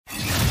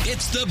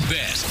It's the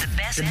best.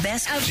 The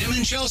best of Tim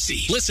and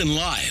Chelsea. Listen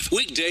live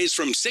weekdays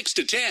from 6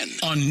 to 10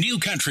 on New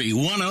Country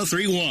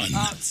 1031.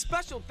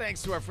 Special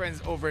thanks to our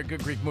friends over at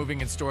Good Greek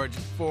Moving and Storage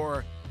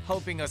for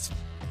helping us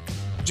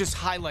just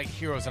highlight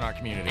heroes in our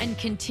community. And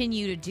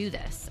continue to do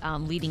this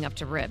leading up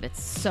to Rib.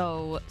 It's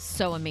so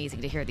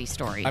amazing to hear these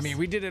stories. I mean,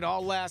 we did it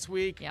all last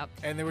week. Yep.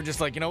 And they were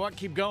just like, you know what?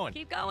 Keep going.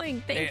 Keep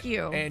going. Thank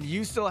you. And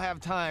you still have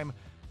time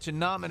to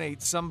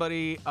nominate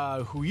somebody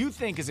who you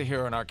think is a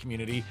hero in our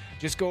community.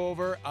 Just go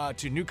over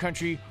to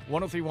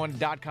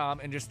newcountry1031.com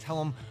and just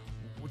tell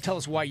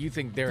us why you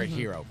think they're a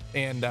hero.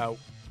 And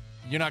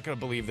you're not going to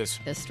believe this.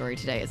 This story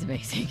today is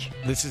amazing.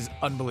 This is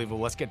unbelievable.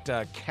 Let's get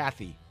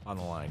Kathy on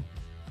the line.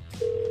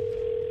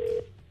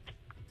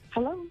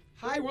 Hello.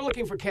 Hi, we're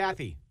looking for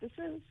Kathy. This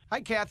is.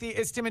 Hi, Kathy.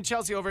 It's Tim and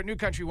Chelsea over at New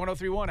Country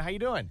 1031. How you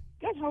doing?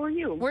 Good. How are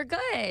you? We're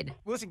good.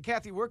 Listen,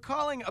 Kathy, we're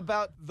calling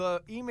about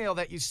the email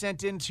that you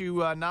sent in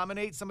to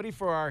nominate somebody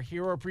for our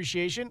Hero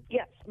Appreciation.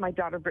 Yes, my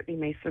daughter, Brittany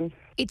Mason.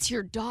 It's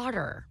your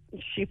daughter.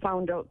 She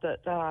found out that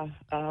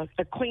an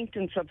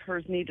acquaintance of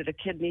hers needed a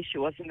kidney. She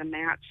wasn't a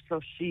match, so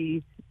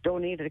she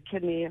donated a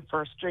kidney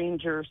for a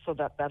stranger so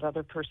that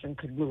other person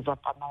could move up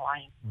on the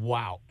line.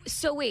 Wow.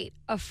 So wait,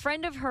 a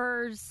friend of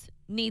hers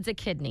needs a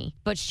kidney,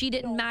 but she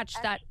didn't match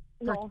that.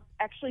 No,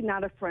 actually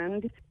not a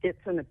friend. It's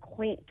an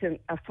acquaintance,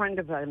 a friend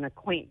of an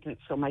acquaintance.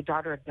 So my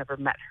daughter had never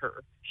met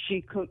her.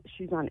 She's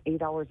on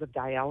 8 hours of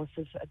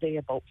dialysis a day,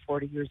 about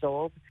 40 years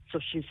old. So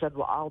she said,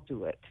 well, I'll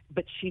do it.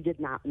 But she did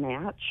not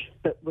match.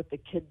 But with the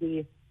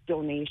kidney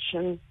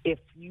donation, if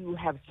you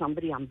have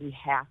somebody on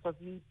behalf of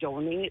you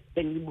donate,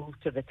 then you move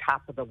to the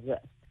top of the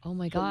list. Oh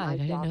my So God, I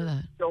didn't know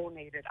that.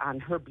 Donated on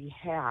her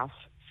behalf,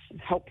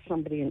 helped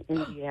somebody in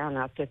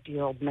Indiana, a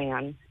 50-year-old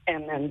man,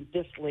 and then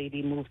this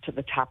lady moved to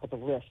the top of the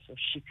list so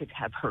she could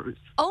have hers.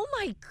 Oh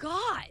my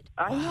God.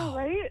 I know,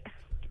 right?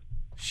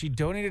 She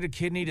donated a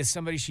kidney to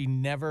somebody she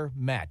never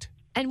met.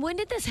 And when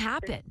did this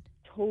happen?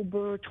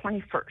 October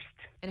 21st.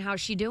 And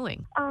how's she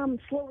doing?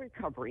 Slow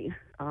recovery.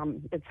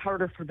 It's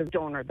harder for the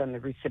donor than the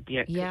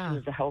recipient. 'Cause Yeah. She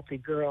was a healthy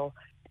girl,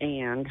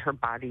 and her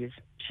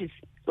she's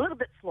a little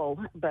bit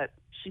slow, but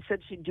she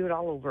said she'd do it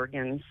all over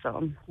again.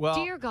 So, Well,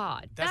 Dear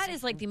God, that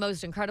is like the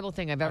most incredible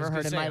thing I've ever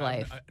heard in my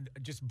life.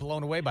 I'm just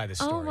blown away by this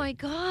story. Oh my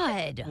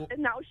God. and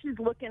now she's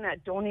looking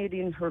at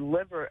donating her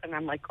liver, and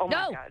I'm like, oh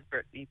my No. God,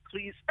 Brittany,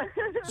 please.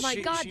 My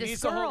God, she this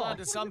needs to hold girl. on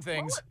to some Pull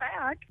things. it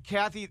back.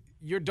 Kathy,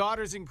 your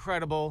daughter's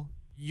incredible.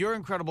 You're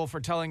incredible for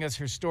telling us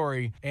her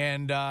story.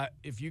 And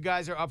if you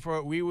guys are up for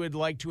it, we would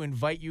like to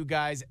invite you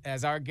guys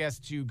as our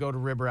guests to go to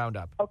Rib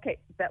Roundup. Okay,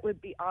 that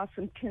would be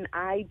awesome. Can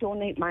I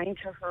donate mine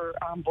to her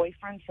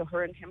boyfriend so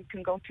her and him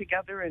can go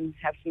together and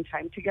have some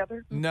time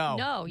together?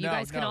 No, you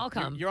guys can all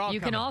come. You're all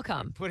you coming. can all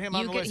come. Put him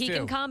on the list, He too.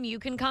 can come. You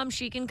can come.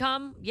 She can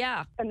come.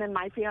 Yeah. And then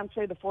my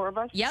fiance, the four of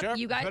us? Yep. Sure.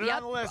 You guys. Put it yep.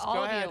 on the list. All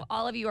Go of ahead. you.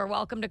 All of you are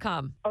welcome to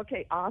come.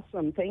 Okay,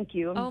 awesome. Thank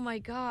you. Oh my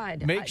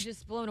God. Make I'm sh-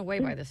 just blown away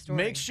by this story.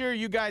 Make sure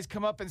you guys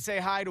come up and say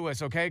hi to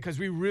us, okay? Because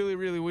we really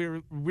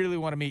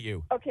want to meet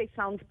you. Okay,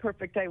 sounds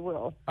perfect. I will.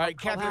 All right,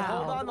 Kathy, Wow.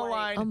 hold on the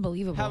line.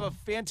 Unbelievable. Have a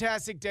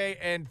fantastic day,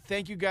 and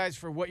thank you guys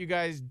for what you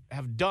guys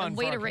have done And for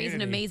way our to raise an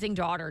community. amazing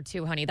daughter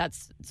too, honey. That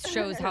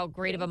shows how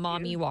great of a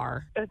mom you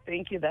are.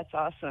 Thank you. That's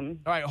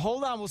awesome. All right,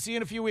 hold on. We'll see you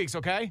in a few weeks,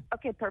 okay?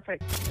 Okay,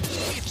 perfect.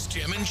 It's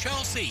Tim and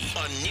Chelsea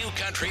on New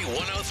Country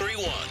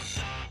 1031.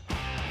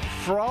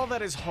 For all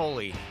that is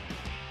holy,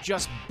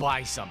 just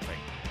buy something.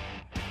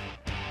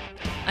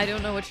 I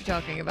don't know what you're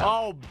talking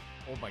about.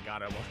 Oh my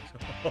God, I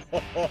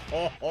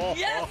want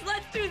Yes,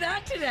 let's do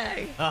that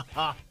today.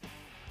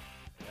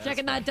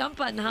 Checking that dump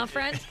button, huh,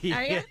 friend?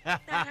 Are you?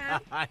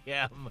 I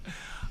am.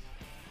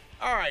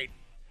 All right.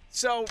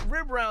 So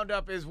Rib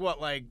Roundup is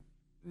what, like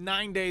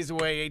 9 days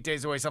away, 8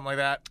 days away, something like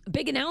that?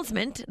 Big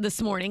announcement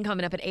this morning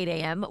coming up at 8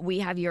 a.m. We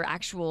have your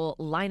actual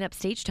lineup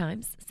stage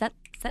times, set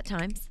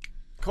times.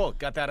 Cool.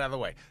 Got that out of the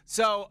way.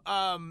 So,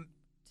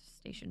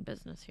 Station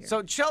business here.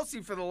 so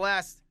Chelsea, for the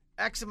last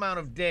X amount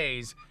of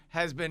days,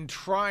 has been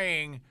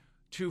trying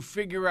to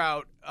figure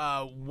out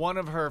one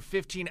of her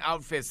 15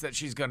 outfits that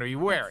she's going to be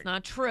wearing. It's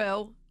not true.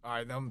 All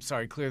right. I'm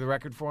sorry. Clear the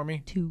record for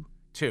me. 2,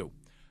 2.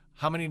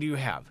 How many do you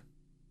have?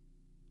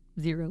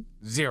 0.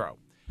 0.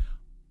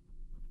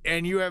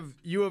 And you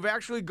have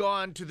actually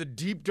gone to the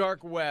deep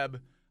dark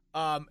web,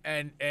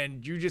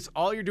 and you just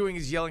all you're doing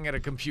is yelling at a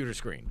computer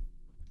screen.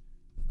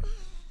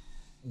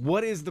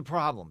 What is the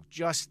problem?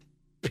 Just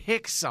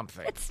pick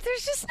something.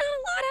 There's just not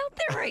a lot out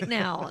there right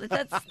now.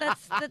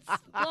 That's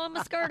blowing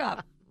my skirt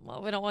up.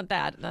 Well, we don't want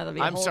that. That'll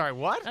be. I'm sorry.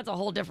 What? That's a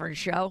whole different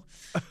show.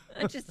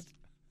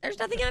 There's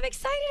nothing I'm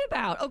excited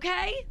about.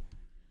 Okay,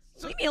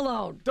 leave me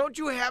alone. Don't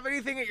you have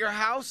anything at your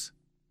house?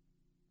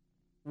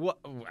 What?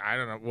 I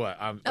don't know what.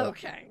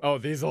 Okay. Oh,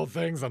 these old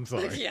things. I'm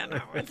sorry. Yeah,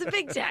 no, it's a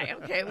big day.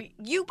 Okay,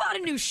 you bought a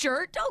new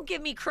shirt. Don't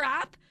give me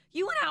crap.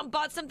 You went out and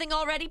bought something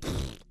already.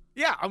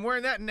 Yeah, I'm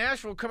wearing that in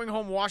Nashville. Coming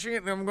home, washing it,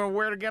 and then I'm going to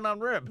wear it again on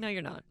Rib. No,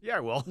 you're not. Yeah, I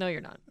will. No,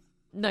 you're not.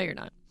 No, you're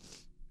not.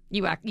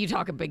 You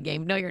talk a big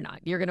game. No, you're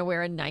not. You're going to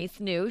wear a nice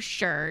new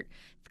shirt.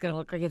 It's going to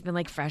look like it's been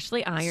like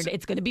freshly ironed.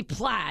 It's going to be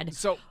plaid.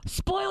 So,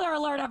 spoiler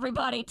alert,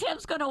 everybody.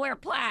 Tim's going to wear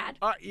plaid.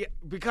 Yeah,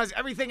 because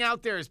everything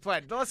out there is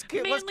plaid. Let's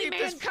keep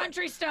this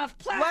country stuff.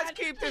 Plaid. Let's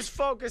keep this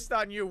focused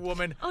on you,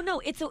 woman. Oh no,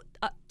 it's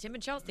Tim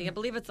and Chelsea. I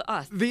believe it's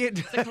us.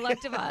 It's a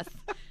collective us.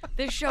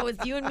 This show is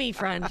you and me,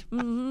 friend.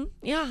 Mm-hmm.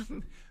 Yeah.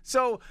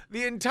 So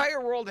the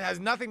entire world has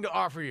nothing to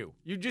offer you.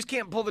 You just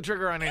can't pull the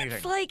trigger on anything.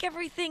 It's like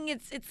everything.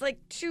 It's like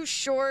too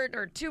short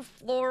or too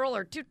floral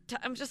or too.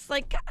 I'm just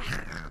like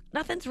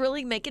nothing's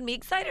really making me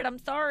excited. I'm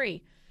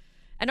sorry.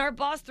 And our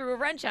boss threw a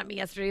wrench at me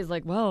yesterday. He's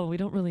like, "Well, we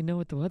don't really know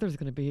what the weather's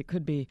going to be. It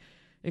could be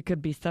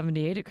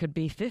 78. It could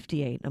be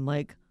 58." I'm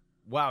like,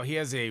 wow, he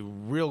has a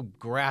real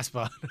grasp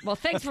on it. Well,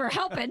 thanks for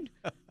helping.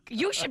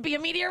 You should be a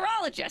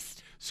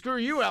meteorologist. Screw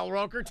you, Al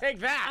Roker. Take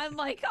that. I'm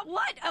like,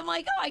 what? I'm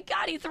like, oh my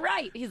God, he's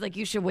right. He's like,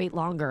 you should wait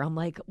longer. I'm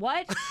like,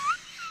 what?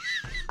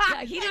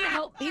 Yeah, he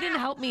didn't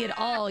help me at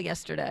all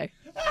yesterday.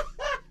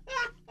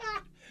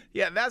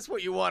 Yeah, that's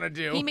what you want to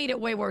do. He made it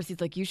way worse.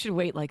 He's like, you should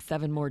wait like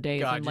 7 more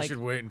days. God, I'm you like, should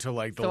wait until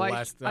like the so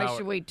last hour. I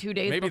should wait 2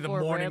 days Maybe before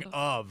the morning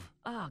of.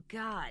 Oh,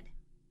 God.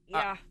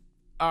 Yeah.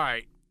 All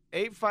right.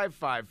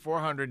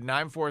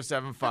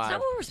 855-400-9475. That's not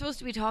what we're supposed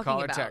to be talking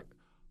Call or about. text.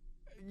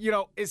 You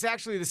know, it's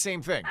actually the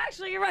same thing.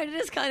 Actually, you're right. It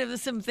is kind of the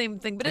same thing,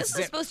 but isn't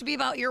it supposed to be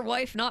about your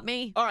wife, not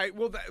me? All right.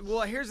 Well,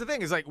 here's the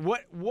thing. Is like,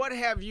 what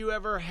have you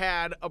ever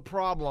had a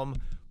problem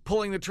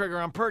pulling the trigger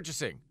on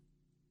purchasing?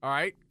 All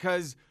right,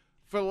 because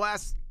for the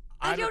last.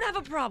 I don't have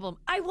a problem.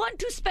 I want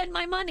to spend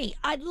my money.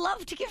 I'd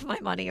love to give my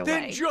money away.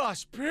 Then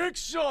just pick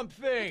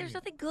something. But there's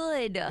nothing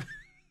good. Ugh.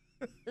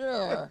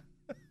 There's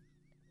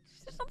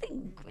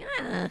something.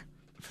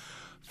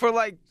 For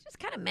like. It's just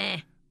kind of meh.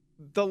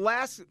 The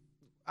last,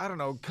 I don't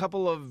know,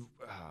 couple of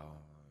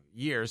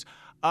years,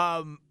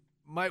 my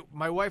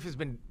wife has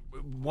been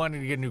wanting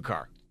to get a new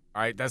car.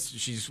 All right,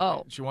 she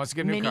wants to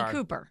get a new car. Mini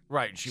Cooper.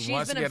 Right, She's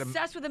been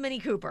obsessed with a Mini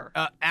Cooper.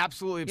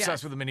 Absolutely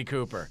obsessed with a Mini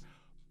Cooper,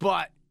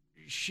 but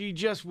she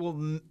just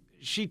will.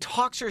 She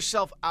talks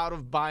herself out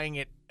of buying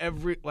it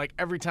every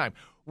time.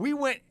 We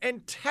went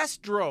and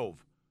test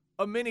drove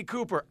a Mini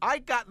Cooper. I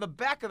got in the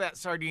back of that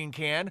sardine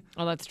can.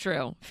 Oh, that's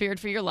true. Feared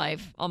for your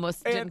life.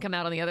 Almost didn't come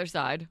out on the other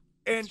side.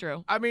 It's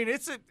true. I mean,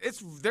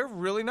 they're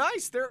really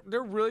nice. They're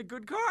really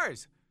good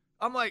cars.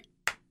 I'm like,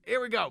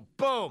 here we go,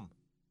 boom.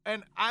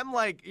 And I'm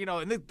like,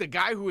 and the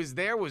guy who was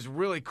there was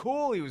really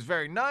cool. He was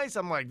very nice.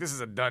 I'm like, this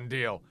is a done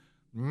deal.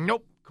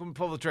 Nope, couldn't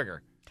pull the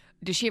trigger.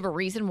 Does she have a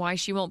reason why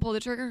she won't pull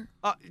the trigger?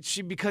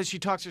 Because she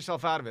talks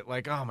herself out of it.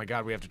 Like, oh my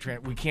God, we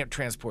can't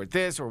transport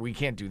this, or we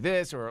can't do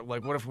this, or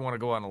like, what if we want to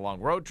go on a long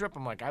road trip?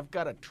 I'm like, I've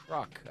got a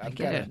truck. I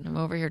get it. I'm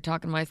over here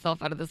talking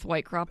myself out of this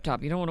white crop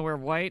top. You don't want to wear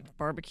white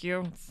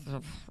barbecue. It's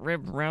a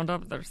rib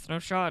roundup. There's no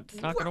shot.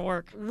 It's not going to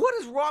work. What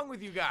is wrong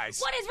with you guys?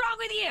 What is wrong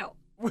with you?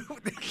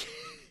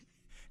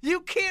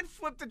 You can't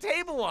flip the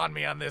table on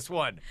me on this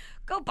one.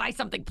 Go buy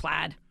something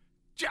plaid.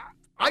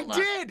 I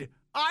did.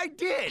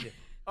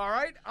 All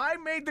right? I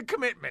made the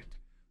commitment.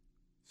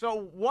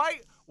 So why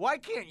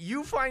can't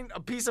you find a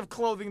piece of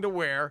clothing to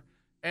wear,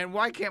 and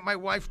why can't my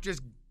wife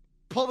just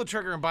pull the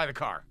trigger and buy the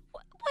car?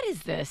 What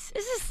is this?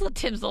 Is this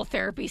Tim's little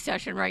therapy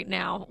session right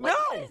now?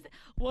 No.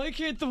 Why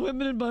can't the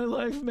women in my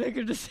life make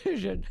a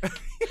decision?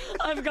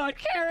 I've got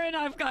Karen.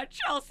 I've got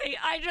Chelsea.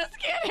 I just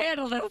can't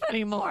handle this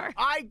anymore.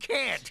 I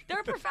can't. There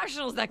are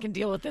professionals that can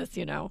deal with this,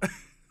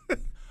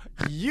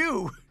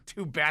 You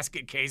two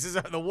basket cases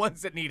are the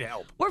ones that need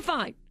help. We're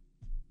fine.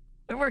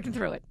 We're working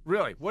through it.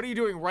 Really? What are you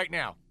doing right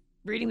now?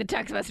 Reading the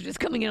text messages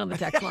coming in on the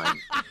text line.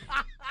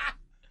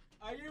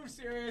 Are you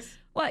serious?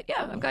 What?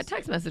 Yeah, I've got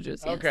text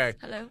messages. Yes. Okay.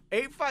 Hello.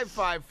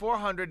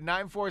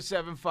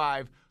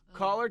 855-400-9475.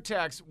 Call or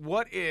text.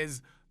 What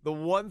is the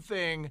one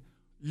thing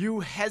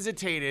you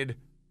hesitated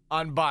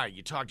on buying?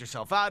 You talked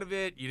yourself out of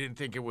it. You didn't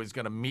think it was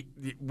going to meet.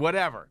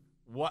 Whatever.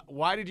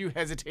 Why did you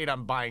hesitate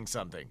on buying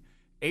something?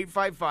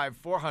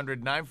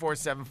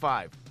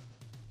 855-400-9475.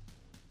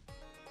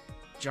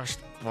 Just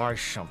buy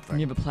something.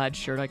 You have a plaid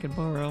shirt I can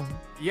borrow?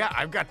 Yeah,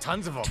 I've got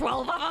tons of them.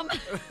 12 of them?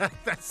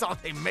 That's all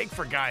they make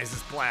for guys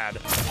is plaid.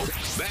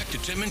 Back to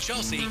Tim and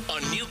Chelsea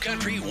on New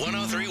Country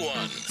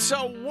 103.1.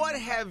 So what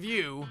have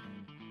you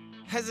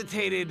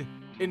hesitated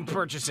in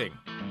purchasing?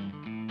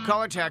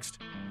 Call or text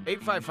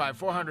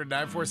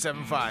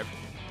 855-400-9475.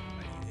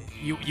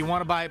 You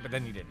want to buy it, but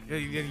then you didn't.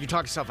 You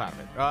talk yourself out of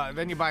it.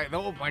 Then you buy it.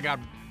 Oh, my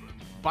God.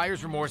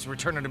 Buyer's remorse,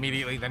 return it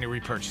immediately, then you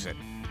repurchase it.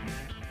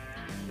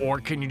 Or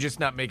can you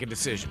just not make a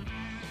decision?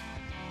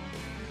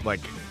 Like,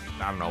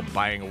 I don't know,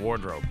 buying a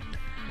wardrobe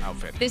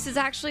outfit. This is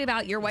actually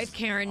about your wife,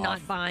 Karen,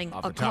 not buying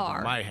a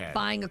car. My head.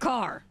 Buying a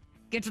car.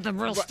 Get to the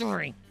real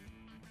story.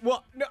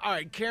 Well, no, all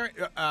right, Karen.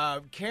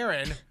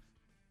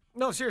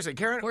 No, seriously,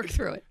 Karen. Work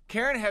through it.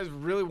 Karen has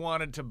really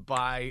wanted to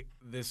buy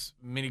this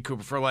Mini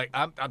Cooper for like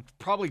I'm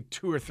probably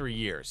 2 or 3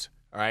 years.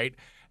 All right,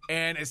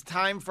 and it's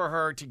time for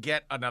her to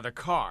get another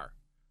car.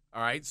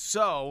 All right,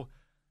 so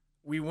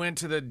we went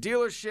to the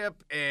dealership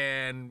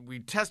and we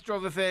test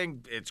drove the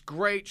thing. It's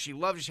great. She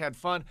loves it. She had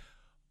fun.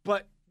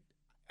 But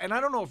and I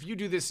don't know if you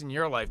do this in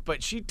your life,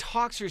 but she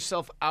talks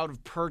herself out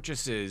of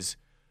purchases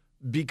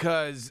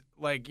because,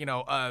 like,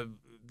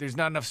 there's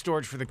not enough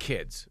storage for the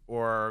kids.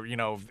 Or,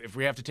 if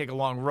we have to take a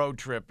long road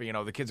trip,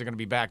 the kids are going to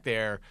be back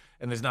there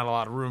and there's not a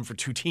lot of room for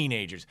two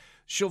teenagers.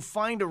 She'll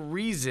find a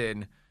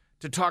reason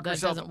to talk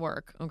herself. That doesn't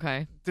work.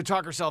 Okay. To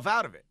talk herself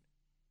out of it,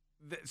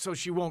 so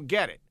she won't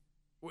get it.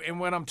 And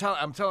when I'm telling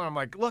her, I'm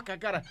like, look, I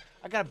got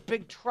a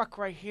big truck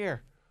right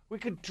here. We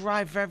could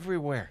drive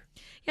everywhere.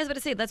 Yeah, I was about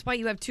to say, that's why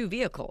you have two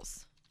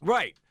vehicles.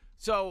 Right.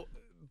 So,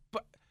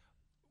 but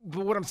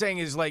what I'm saying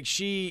is, like,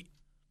 she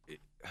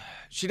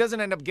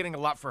doesn't end up getting a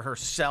lot for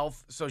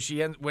herself. So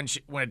when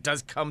it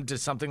does come to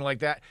something like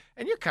that,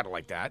 and you're kind of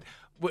like that,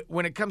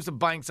 when it comes to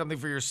buying something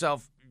for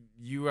yourself,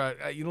 you're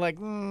like,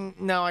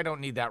 no, I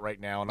don't need that right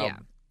now, and I'll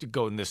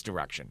go in this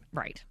direction.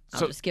 Right.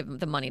 I'll just give them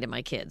the money to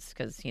my kids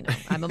because,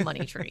 I'm a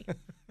money tree.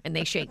 And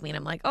they shake me, and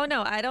I'm like, oh,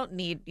 no, I don't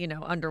need,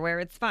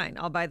 underwear. It's fine.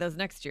 I'll buy those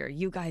next year.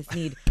 You guys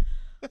need,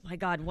 my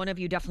God, one of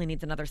you definitely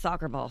needs another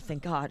soccer ball.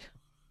 Thank God.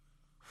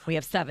 We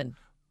have 7.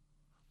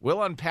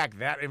 We'll unpack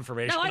that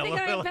information. No, I think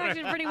I unpacked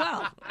it pretty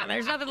well.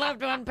 There's nothing left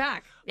to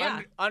unpack.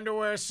 Yeah.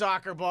 Underwear,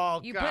 soccer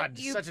ball.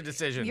 Such a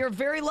decision. You're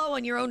very low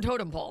on your own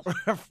totem pole.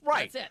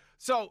 Right. That's it.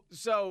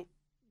 So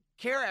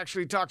Kara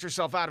actually talked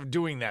herself out of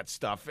doing that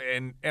stuff,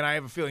 and I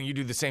have a feeling you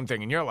do the same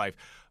thing in your life.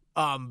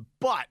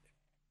 But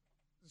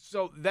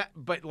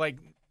like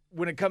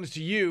when it comes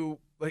to you,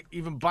 like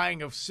even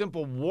buying a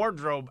simple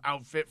wardrobe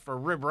outfit for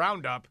Rib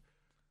Roundup,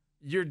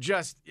 you're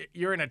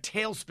in a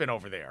tailspin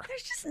over there.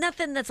 There's just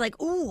nothing that's like,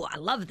 ooh, I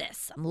love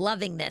this. I'm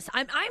loving this.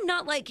 I'm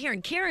not like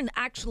Karen. Karen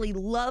actually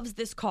loves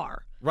this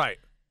car. Right.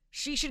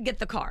 She should get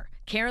the car.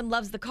 Karen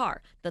loves the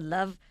car.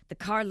 The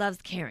car loves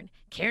Karen.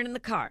 Karen in the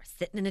car,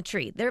 sitting in a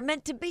tree. They're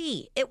meant to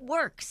be. It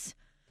works.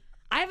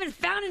 I haven't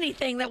found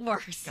anything that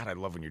works. God, I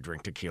love when you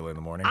drink tequila in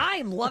the morning.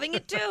 I'm loving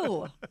it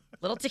too.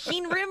 Little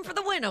Tajin rim for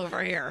the win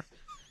over here.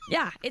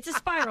 Yeah, it's a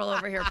spiral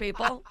over here,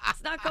 people.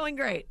 It's not going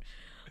great.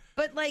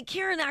 But, like,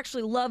 Karen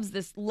actually loves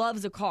this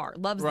car,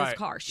 this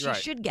car. She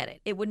should get it.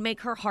 It would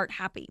make her heart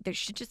happy. They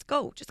should just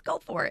go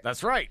for it.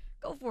 That's right.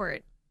 Go for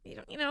it.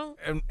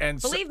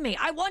 And believe me,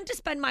 I want to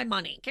spend my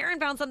money. Karen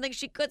found something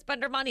she could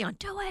spend her money on.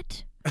 Do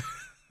it.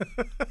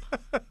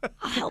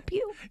 I'll help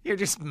you. You're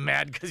just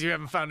mad because you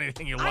haven't found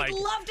anything you like. I'd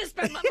love to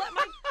spend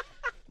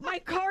my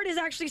card is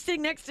actually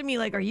sitting next to me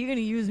like, are you going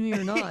to use me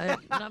or not?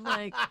 And I'm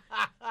like,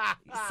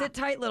 sit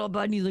tight, little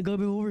bud. And he's like, I've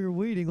been over here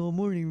waiting all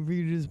morning for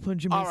you to just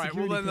punch in my All right,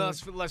 security well, then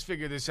card. let's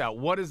figure this out.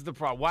 What is the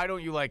problem? Why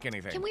don't you like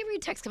anything? Can we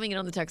read text coming in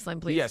on the text line,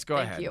 please? Yes, go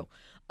ahead. Thank you.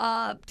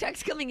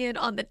 Text coming in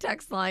on the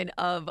text line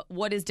of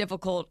what is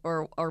difficult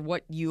or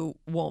what you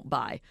won't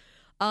buy.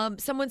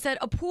 Someone said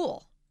a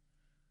pool.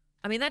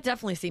 I mean, that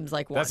definitely seems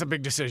like one. That's a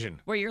big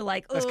decision. Where you're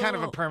like, that's kind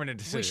of a permanent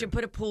decision. We should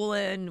put a pool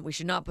in. We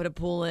should not put a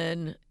pool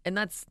in. And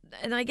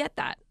I get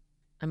that.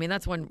 I mean,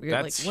 that's when you're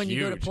that's like, when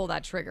you go to huge. pull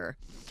that trigger.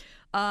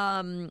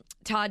 Todd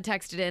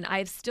texted in, I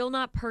have still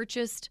not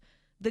purchased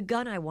the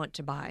gun I want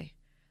to buy.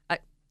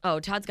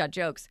 Todd's got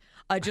jokes.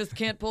 I just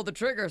can't pull the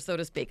trigger, so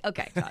to speak.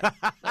 Okay, Todd,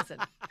 listen.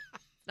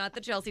 It's not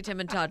the Chelsea, Tim,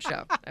 and Todd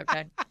show,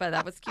 okay? But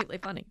that was cutely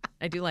funny.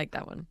 I do like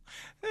that one.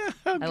 Okay.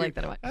 I like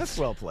that one. That's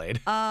well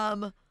played.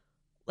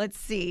 Let's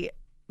see.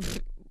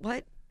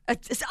 What?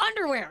 It's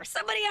underwear.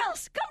 Somebody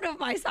else. Come to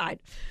my side.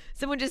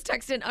 Someone just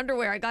texted in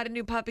underwear. I got a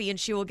new puppy, and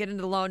she will get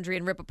into the laundry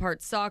and rip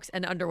apart socks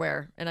and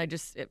underwear. And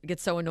it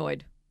gets so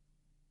annoyed.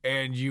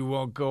 And you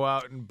won't go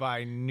out and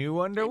buy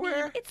new underwear?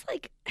 I mean, it's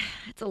like,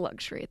 it's a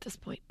luxury at this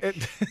point.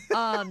 It's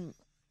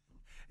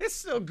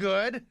still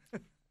good.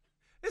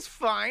 It's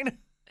fine.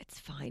 It's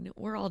fine.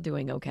 We're all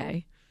doing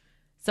okay.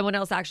 Someone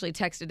else actually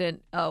texted in.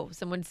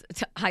 Someone's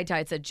High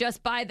Tide said,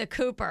 just buy the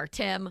Cooper,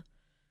 Tim.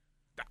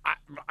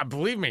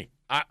 Believe me,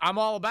 I'm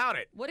all about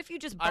it. What if you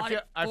just bought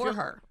it for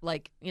her?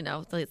 Like,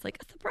 it's like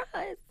a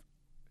surprise.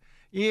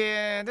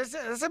 Yeah,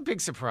 that's a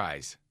big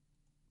surprise.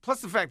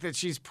 Plus the fact that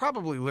she's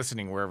probably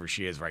listening wherever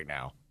she is right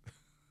now.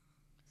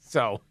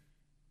 So.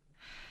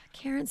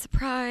 Karen,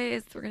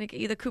 surprise. We're going to get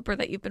you the Cooper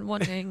that you've been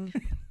wanting.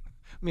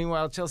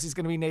 Meanwhile, Chelsea's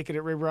going to be naked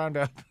at Rib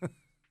Roundup.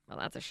 Well,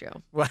 that's a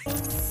show. What?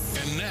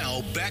 And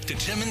now back to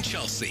Tim and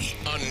Chelsea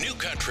on New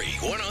Country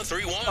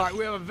 103.1. All right,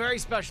 we have a very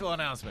special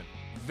announcement.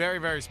 Very,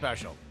 very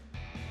special.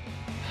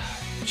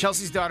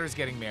 Chelsea's daughter is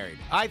getting married.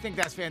 I think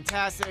that's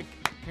fantastic.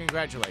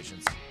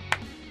 Congratulations.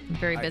 I'm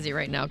very busy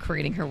right now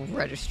creating her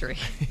registry.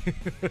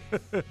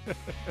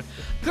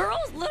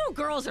 Little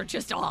girls are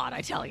just odd, I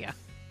tell you.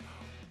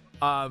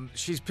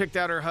 She's picked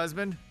out her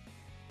husband.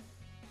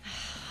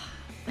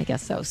 I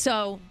guess so.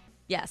 So,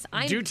 yes,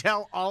 do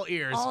tell all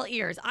ears. All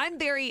ears. I'm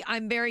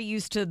very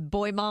used to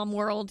boy mom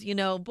world.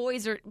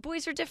 Boys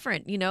are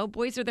different.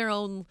 Boys are their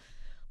own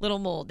little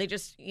mold. They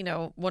just,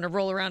 want to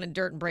roll around in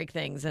dirt and break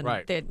things, and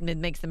it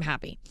makes them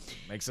happy.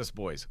 Makes us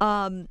boys.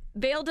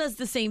 Vail does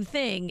the same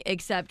thing,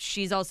 except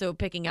she's also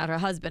picking out her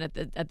husband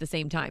at the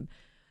same time.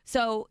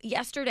 So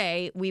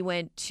yesterday we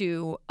went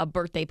to a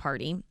birthday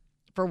party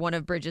for one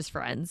of Bridget's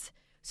friends.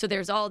 So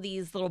there's all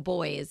these little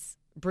boys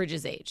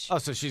Bridget's age. Oh,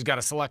 so she's got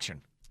a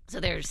selection.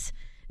 So there's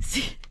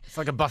It's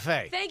like a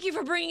buffet. Thank you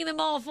for bringing them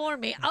all for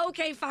me.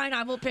 Okay, fine,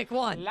 I will pick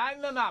one.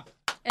 Line them up.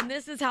 And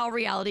this is how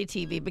reality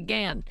TV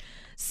began.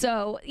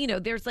 So,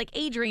 there's like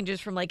age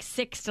ranges from like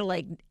 6 to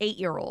like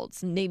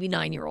 8-year-olds, maybe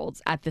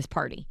 9-year-olds at this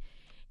party.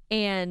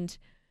 And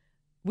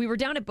we were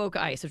down at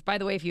Boca Ice, which, by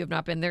the way, if you have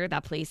not been there,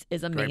 that place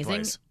is amazing. Great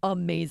place.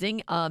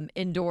 Amazing.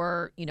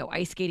 Indoor,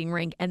 ice skating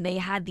rink. And they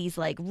had these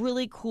like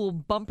really cool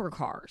bumper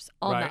cars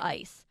on the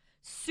ice.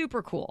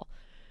 Super cool.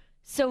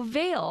 So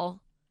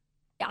Vail,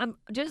 I'm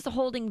just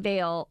holding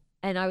Vail,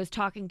 and I was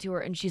talking to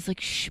her, and she's like,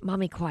 "Shh,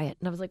 mommy, quiet."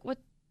 And I was like, "What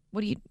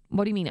do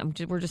you mean?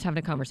 We're just having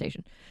a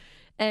conversation."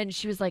 And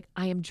she was like,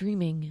 "I am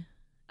dreaming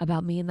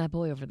about me and that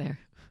boy over there."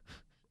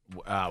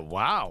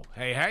 Wow.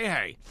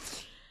 Hey.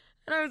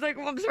 And I was like,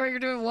 "Well, I'm sorry, you're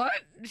doing what?"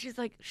 And she's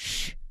like,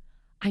 "Shh,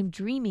 I'm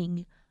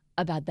dreaming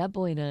about that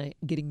boy and I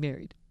getting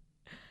married."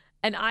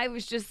 And I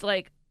was just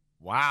like,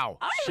 Wow.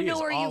 I don't She know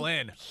is where all you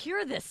in.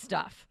 hear this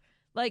stuff.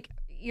 Like,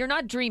 you're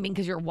not dreaming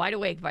because you're wide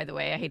awake, by the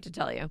way. I hate to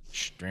tell you.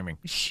 Shh, dreaming.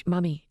 "Shh,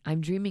 mommy,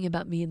 I'm dreaming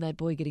about me and that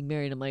boy getting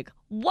married." I'm like,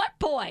 "What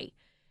boy?"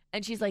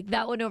 And she's like,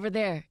 "That one over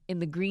there in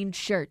the green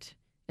shirt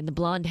and the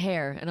blonde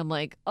hair." And I'm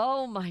like,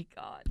 "Oh my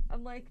God."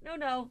 I'm like,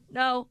 no.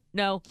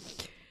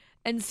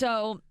 And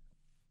so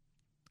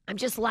I'm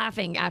just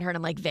laughing at her, and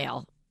I'm like,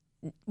 "Vail,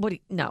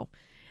 no."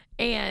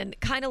 And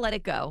kind of let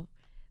it go.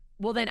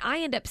 Well, then I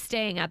end up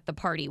staying at the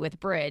party with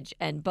Bridge,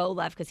 and Bo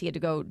left because he had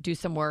to go do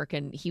some work,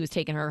 and he was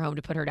taking her home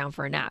to put her down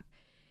for a nap.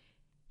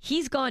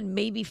 He's gone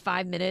maybe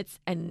 5 minutes,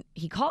 and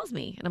he calls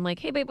me, and I'm like,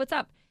 "Hey, babe, what's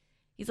up?"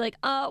 He's like,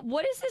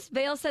 what is this?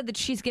 Vail said that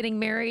she's getting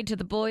married to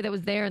the boy that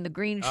was there in the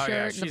green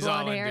shirt and the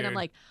blonde hair. And I'm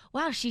like,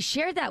 wow, she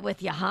shared that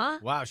with you, huh?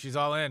 Wow, she's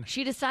all in.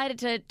 She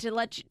decided to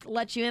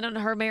let you in on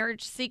her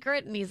marriage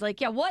secret. And he's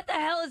like, yeah, what the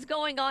hell is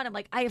going on? I'm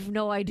like, I have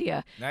no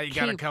idea. Now you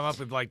got to come up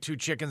with like 2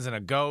 chickens and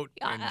a goat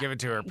and give it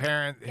to her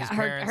parents.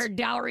 Her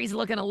dowry's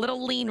looking a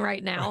little lean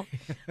right now.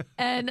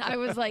 And I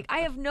was like, I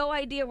have no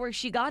idea where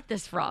she got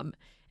this from.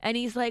 And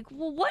he's like,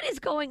 well, what is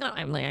going on?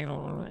 I'm like, I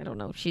don't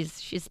know. She's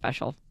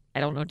special. I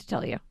don't know what to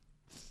tell you.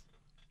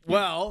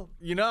 Well,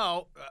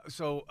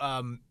 so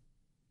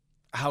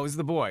how is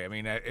the boy? I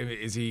mean,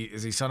 is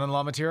he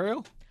son-in-law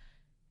material?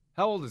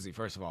 How old is he,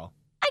 first of all?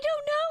 I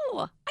don't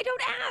know. I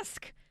don't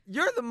ask.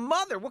 You're the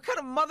mother. What kind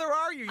of mother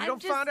are you? You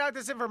don't find out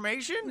this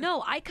information?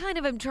 No, I kind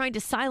of am trying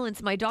to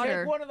silence my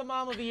daughter. Take one of the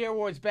Mom of the Year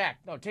awards back.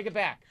 No, take it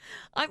back.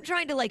 I'm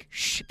trying to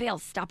shh, Vail,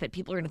 stop it.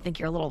 People are going to think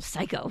you're a little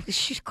psycho.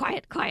 Shh,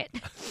 quiet.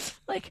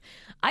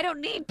 I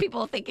don't need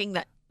people thinking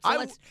that. So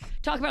let's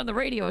talk about on the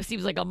radio. It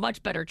seems like a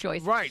much better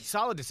choice. Right,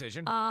 solid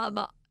decision.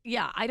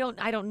 Yeah, I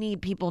don't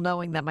need people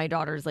knowing that my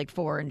daughter's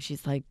 4 and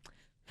she's like,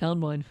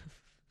 found one.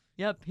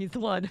 Yep, he's the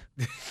one.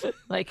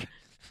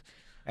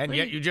 And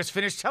yet you just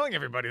finished telling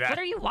everybody that. What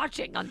are you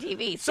watching on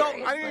TV? So,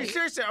 Seriously?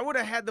 seriously, I would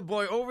have had the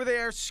boy over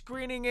there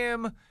screening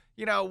him.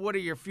 What are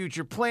your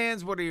future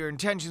plans? What are your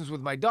intentions with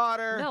my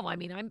daughter? No, I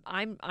mean,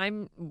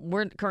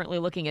 we're currently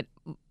looking at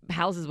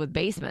houses with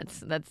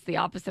basements. That's the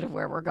opposite of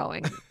where we're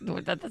going.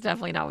 That's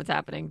definitely not what's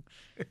happening.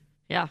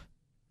 Yeah.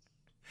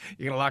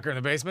 You're going to lock her in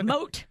the basement?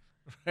 Moat.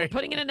 Right. We're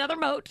putting in another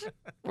moat.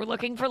 We're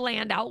looking for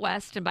land out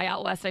west, and by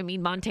out west, I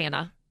mean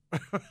Montana.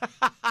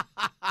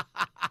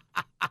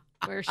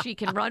 Where she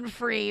can run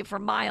free for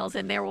miles,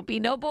 and there will be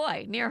no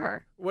boy near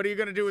her. What are you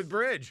going to do with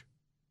Bridge?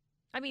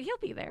 I mean, he'll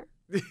be there.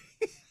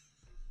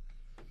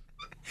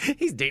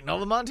 He's dating all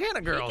the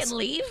Montana girls. He can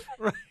leave.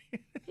 Right.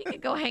 He can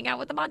go hang out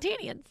with the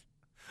Montanians.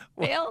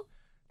 Vail,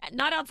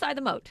 not outside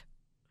the moat.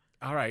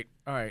 All right.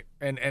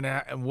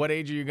 And what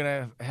age are you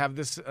going to have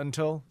this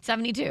until?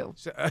 72.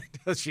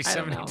 She's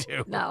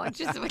 72. No, it's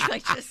just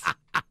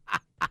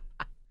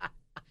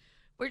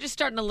we're just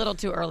starting a little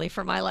too early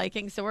for my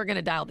liking, so we're going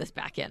to dial this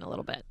back in a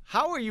little bit.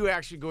 How are you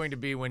actually going to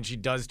be when she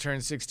does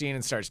turn 16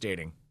 and starts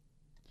dating?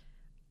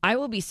 I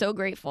will be so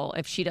grateful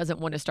if she doesn't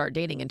want to start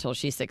dating until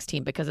she's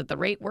 16, because at the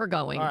rate we're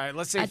going, all right,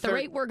 let's say the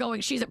rate we're going,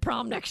 she's at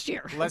prom next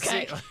year. Let's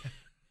okay? see.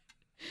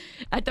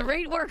 At the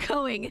rate we're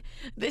going,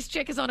 this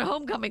chick is on a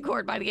homecoming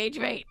court by the age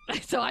of 8.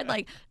 So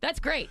that's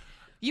great.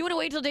 You want to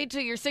wait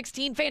till you're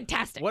 16?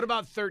 Fantastic. What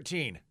about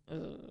 13?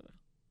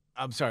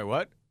 I'm sorry,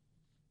 what?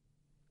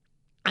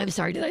 I'm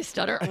sorry, did I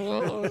stutter?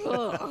 All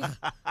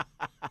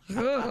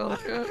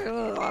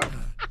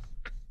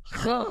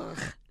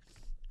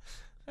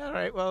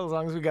right, well, as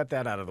long as we got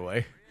that out of the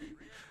way.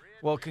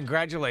 Well,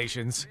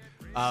 congratulations.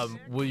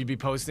 Will you be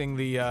posting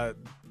the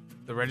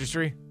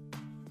registry?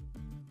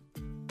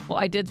 Well,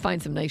 I did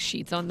find some nice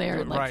sheets on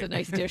there and right. some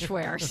nice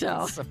dishware.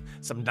 So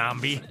some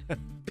Nambi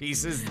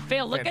pieces.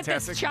 Vail, look Fantastic.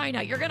 at this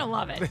china. You're gonna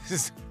love it. This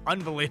is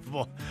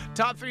unbelievable.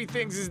 Top 3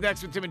 things is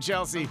next with Tim and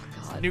Chelsea.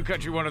 New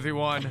Country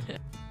 103.1.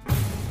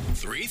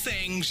 3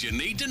 things you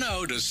need to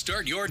know to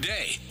start your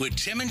day with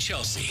Tim and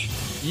Chelsea.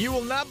 You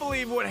will not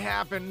believe what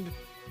happened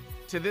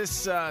to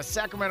this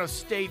Sacramento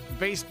State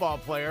baseball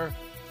player.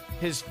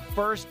 His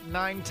first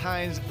 9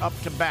 times up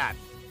to bat.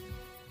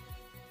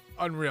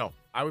 Unreal.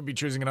 I would be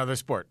choosing another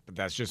sport, but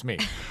that's just me.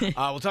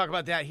 We'll talk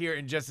about that here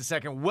in just a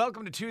second.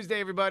 Welcome to Tuesday,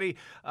 everybody.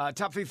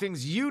 Top 3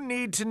 things you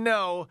need to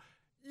know.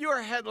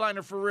 Your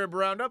headliner for Rib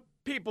Roundup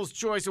People's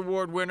Choice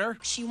Award winner.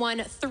 She won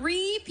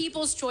 3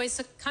 People's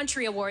Choice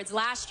Country Awards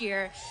last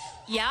year.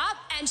 Yep,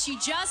 and she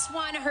just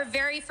won her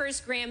very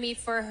first Grammy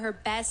for her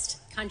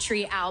Best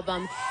Country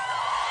Album.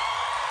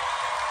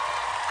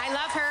 I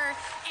love her,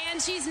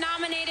 and she's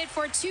nominated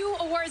for 2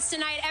 awards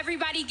tonight.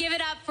 Everybody give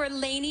it up for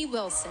Lainey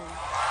Wilson.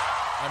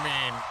 I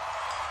mean,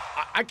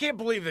 I can't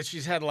believe that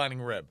she's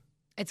headlining Rib.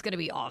 It's going to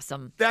be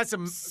awesome. That's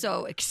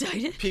so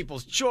excited.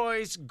 People's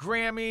Choice,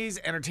 Grammys,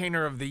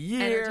 Entertainer of the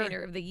Year.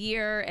 Entertainer of the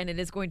Year, and it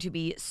is going to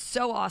be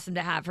so awesome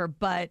to have her.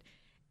 But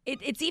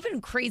it's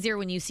even crazier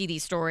when you see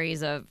these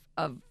stories of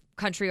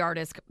country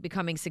artists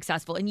becoming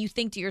successful, and you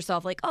think to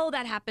yourself, like, oh,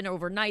 that happened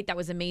overnight. That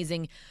was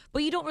amazing.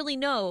 But you don't really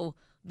know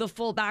the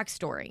full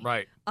backstory.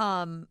 Right.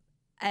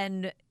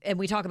 And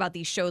we talk about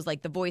these shows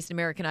like The Voice and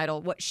American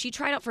Idol. What she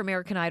tried out for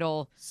American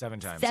Idol 7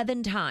 times.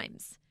 7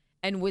 times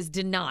and was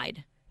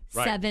denied.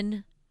 Right.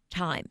 7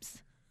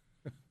 times.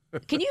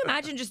 Can you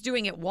imagine just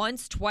doing it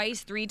once,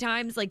 twice, 3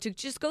 times? Like, to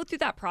just go through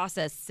that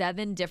process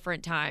 7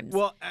 different times.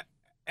 Well,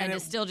 and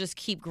to still just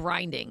keep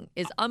grinding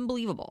is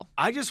unbelievable.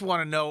 I just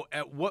want to know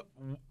at what,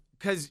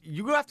 because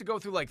you have to go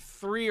through like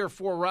 3 or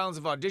 4 rounds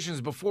of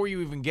auditions before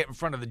you even get in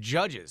front of the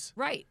judges.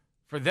 Right.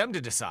 For them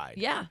to decide.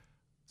 Yeah.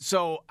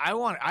 So I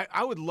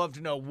would love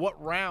to know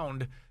what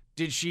round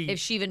did she... If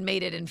she even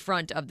made it in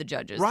front of the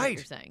judges, right. What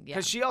you're saying. Yeah.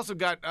 Because she also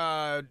got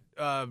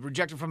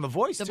rejected from The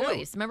Voice, The too.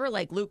 Voice. Remember,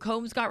 like, Luke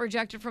Combs got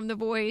rejected from The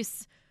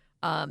Voice.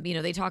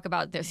 They talk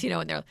about this,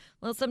 and they're,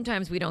 well,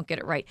 sometimes we don't get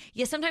it right.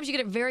 Yeah, sometimes you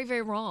get it very,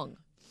 very wrong.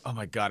 Oh,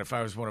 my God. If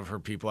I was one of her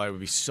people, I would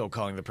be so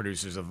calling the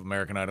producers of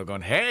American Idol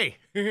going, hey,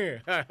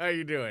 how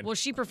you doing? Well,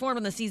 she performed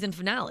in the season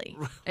finale.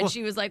 And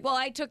she was like, well,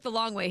 I took the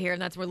long way here.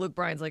 And that's where Luke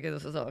Bryan's like,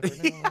 this is awkward.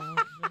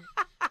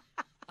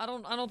 I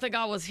don't think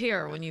I was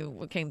here when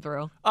you came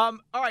through. All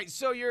right,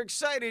 so you're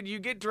excited. You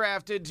get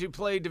drafted to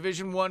play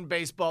Division I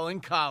baseball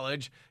in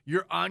college.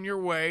 You're on your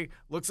way.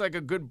 Looks like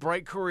a good,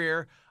 bright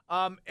career.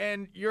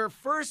 And your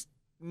first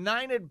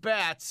 9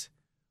 at-bats,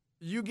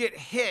 you get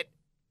hit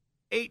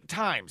 8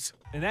 times.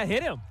 And that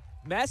hit him.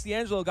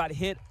 Mastiangelo got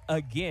hit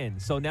again.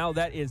 So now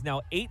that is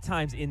 8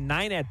 times in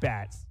 9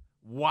 at-bats.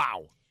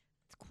 Wow.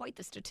 It's quite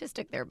the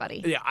statistic there,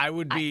 buddy. Yeah, I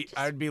would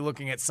be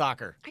looking at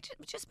soccer. I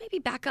just maybe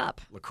back up.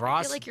 Lacrosse?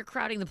 I feel like you're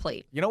crowding the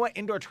plate. You know what?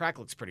 Indoor track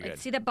looks pretty good.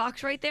 See that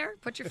box right there?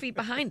 Put your feet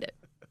behind it.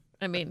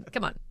 I mean,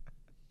 come on.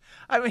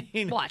 I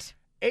mean. What?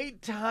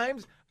 8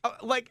 times?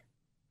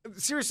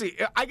 Seriously,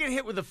 I get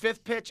hit with the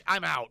 5th pitch,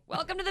 I'm out.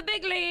 Welcome to the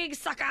big league,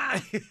 sucker.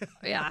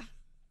 Yeah.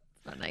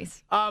 Not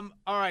nice. All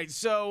right,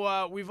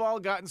 so we've all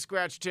gotten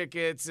scratch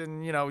tickets,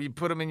 and you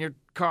put them in your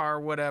car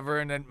or whatever,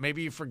 and then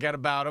maybe you forget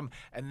about them.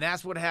 And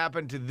that's what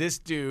happened to this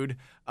dude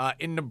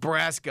in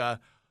Nebraska.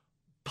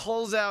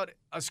 Pulls out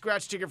a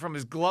scratch ticket from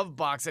his glove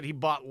box that he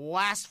bought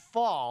last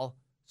fall,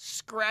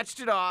 scratched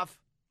it off,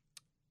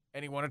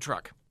 and he won a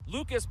truck.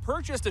 Lucas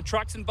purchased a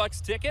Trucks and Bucks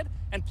ticket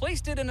and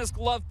placed it in his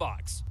glove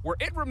box, where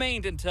it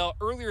remained until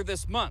earlier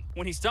this month,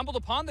 when he stumbled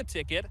upon the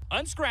ticket,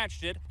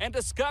 unscratched it, and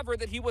discovered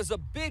that he was a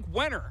big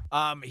winner.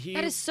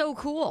 That is so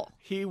cool.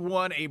 He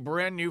won a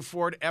brand new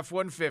Ford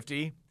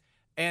F-150,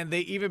 and they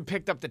even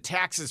picked up the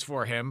taxes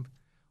for him.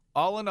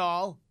 All in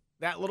all,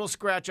 that little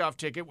scratch-off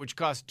ticket, which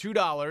cost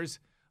 $2,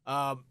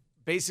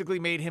 basically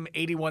made him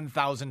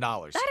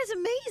 $81,000. That is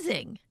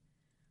amazing.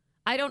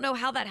 I don't know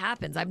how that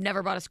happens. I've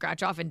never bought a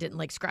scratch off and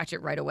didn't scratch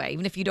it right away.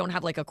 Even if you don't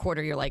have a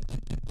quarter, you're like,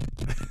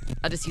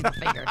 I'll just use my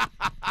finger.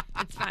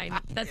 It's fine.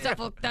 That stuff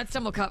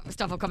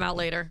will come out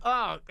later.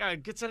 Oh, God,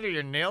 it gets under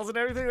your nails and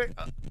everything.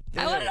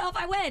 I want to know if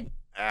I win.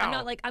 Ow. I'm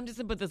not I'm just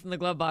going to put this in the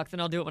glove box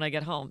and I'll do it when I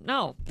get home.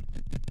 No.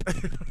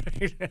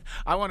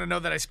 I want to know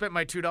that I spent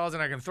my $2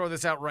 and I can throw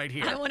this out right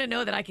here. I want to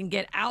know that I can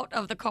get out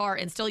of the car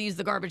and still use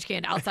the garbage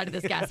can outside of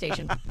this gas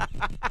station.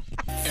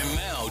 And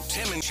now,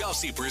 Tim and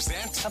Chelsea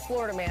present... A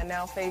Florida man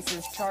now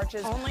faces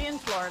charges. Only in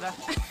Florida.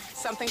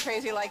 Something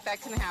crazy like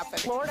that can happen.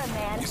 Florida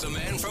man. He's a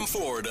man from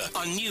Florida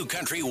on New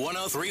Country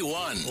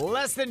 103.1.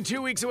 Less than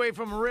 2 weeks away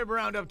from Rib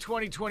Roundup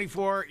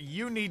 2024.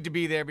 You need to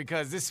be there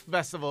because this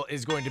festival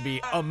is going to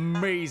be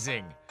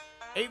amazing.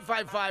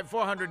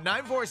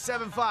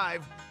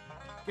 855-400-9475.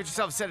 Get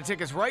yourself a set of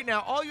tickets right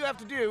now. All you have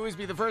to do is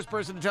be the first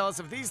person to tell us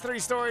of these 3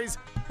 stories.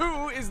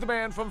 Who is the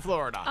man from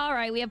Florida? All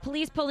right, we have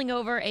police pulling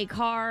over a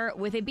car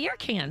with a beer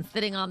can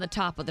sitting on the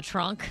top of the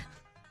trunk.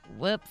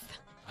 Whoops.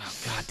 Oh,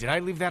 God, did I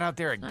leave that out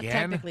there again? Not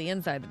technically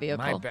inside the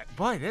vehicle. My bad.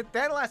 Boy,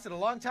 that lasted a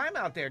long time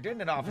out there, didn't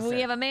it, officer?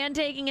 We have a man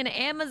taking an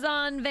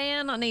Amazon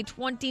van on a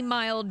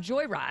 20-mile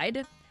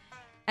joyride.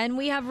 And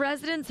we have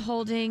residents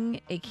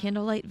holding a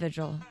candlelight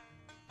vigil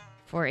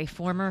for a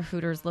former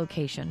Hooters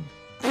location.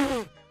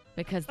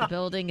 Because the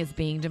building is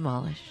being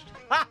demolished.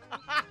 I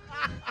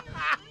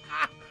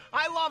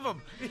love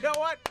him. You know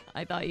what?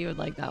 I thought you would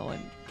like that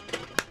one.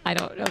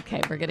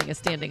 Okay, we're getting a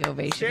standing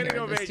ovation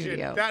here in the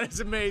studio. That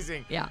is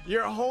amazing. Yeah.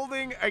 You're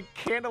holding a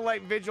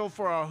candlelight vigil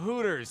for a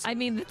Hooters. I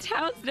mean, the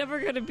town's never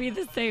going to be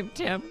the same,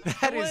 Tim.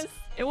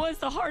 It was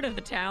the heart of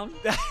the town.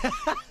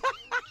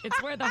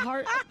 It's where the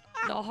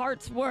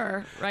hearts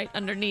were, right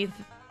underneath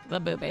the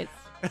boobies.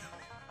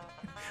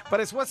 But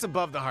it's what's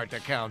above the heart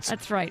that counts.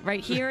 That's right. Right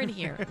here and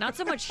here. Not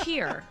so much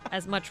here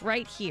as much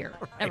right here.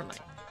 Right. Never mind.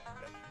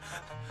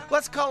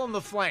 Let's call them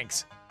the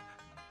flanks.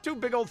 2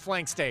 big old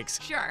flank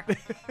steaks. Sure.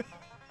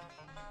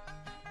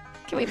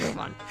 Can we move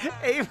on?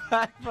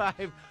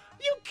 855.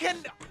 You can.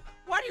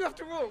 Why do you have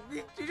to rule?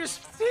 You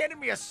just handed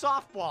me a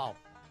softball.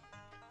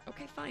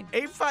 Okay, fine.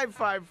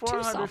 855 2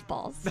 400.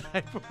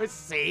 softballs.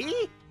 See?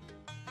 It's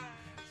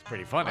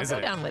pretty fun, I'll isn't go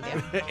it? down with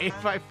you.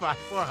 855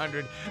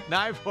 400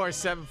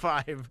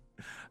 9475.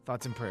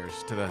 Thoughts and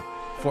prayers to the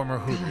former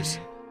Hooters.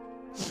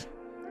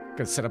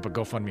 Gonna set up a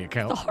GoFundMe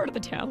account. The heart of the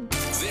town.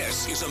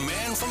 This is a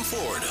man from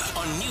Florida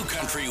on New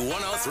Country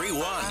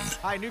 1031.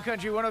 Hi, New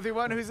Country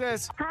 1031. Who's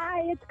this?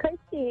 Hi, it's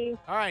Christy.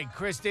 All right,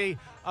 Christy.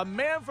 A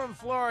man from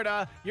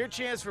Florida. Your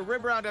chance for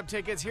Rib Roundup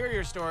tickets. Here are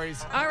your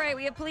stories. All right,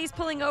 we have police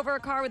pulling over a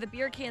car with a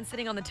beer can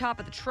sitting on the top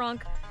of the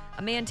trunk,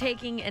 a man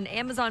taking an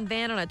Amazon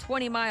van on a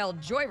 20-mile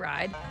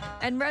joyride,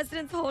 and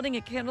residents holding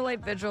a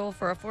candlelight vigil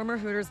for a former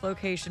Hooters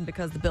location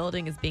because the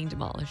building is being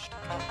demolished.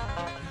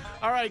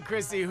 All right,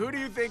 Christy. Who do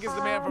you think is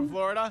the man from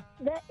Florida?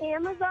 The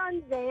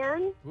Amazon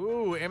van.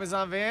 Ooh,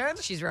 Amazon van?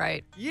 She's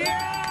right.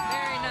 Yeah!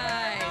 Very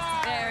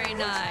nice. Very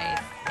nice.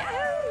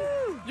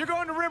 Yahoo! You're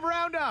going to Rib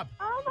Roundup.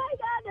 Oh my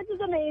God, this is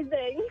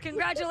amazing.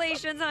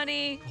 Congratulations,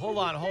 honey. Hold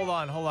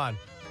on.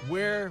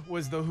 Where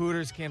was the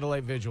Hooters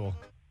candlelight vigil?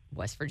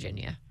 West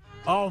Virginia.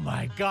 Oh,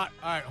 my God.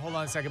 All right, hold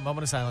on a second.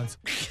 Moment of silence.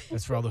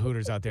 That's for all the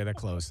Hooters out there that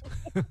closed.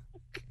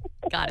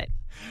 Got it.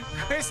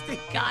 Christy,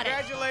 Got it.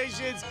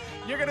 congratulations.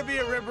 You're going to be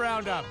at Rib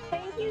Roundup.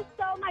 Thank you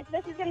so much.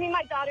 This is going to be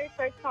my daughter's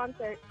first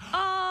concert.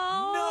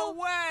 Oh. No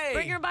way.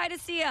 Bring her by to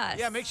see us.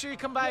 Yeah, make sure you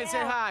come by and say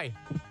hi.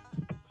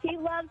 She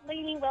loves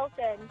Lainey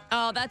Wilson.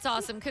 Oh, that's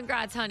awesome.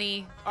 Congrats,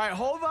 honey. All right,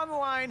 hold on the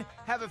line.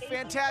 Have a Thank you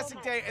fantastic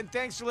so day, and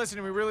thanks for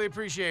listening. We really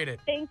appreciate it.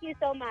 Thank you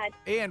so much.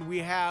 And we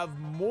have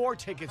more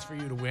tickets for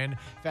you to win. In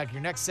fact,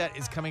 your next set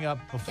is coming up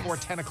before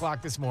 10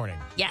 o'clock this morning.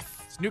 Yes.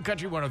 It's New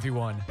Country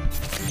 1031.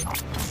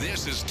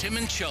 This is Tim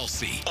and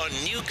Chelsea on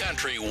New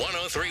Country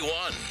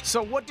 1031.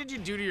 So what did you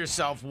do to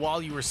yourself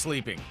while you were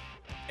sleeping?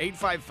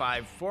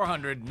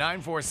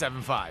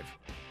 855-400-9475.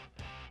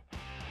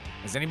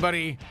 Has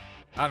anybody,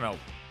 I don't know,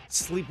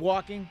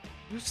 sleepwalking?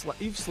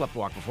 You've slept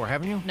walked before,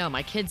 haven't you? No,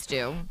 my kids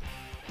do.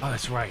 Oh,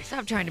 that's right.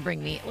 Stop trying to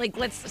bring me,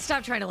 let's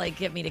stop trying to,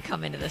 get me to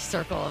come into this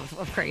circle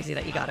of crazy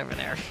that you got over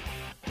there.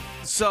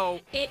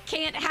 So, It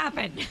can't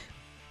happen.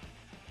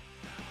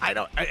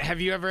 have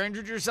you ever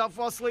injured yourself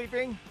while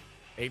sleeping?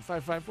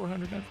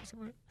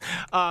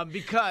 855-400-9475.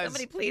 Because.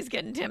 Somebody please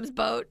get in Tim's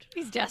boat.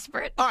 He's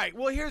desperate. All right,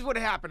 well, here's what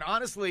happened.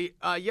 Honestly,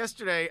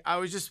 yesterday, I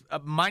was just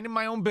minding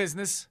my own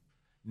business,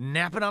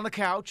 napping on the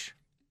couch.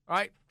 All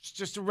right, it's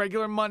just a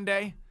regular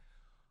Monday.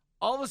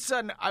 All of a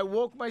sudden, I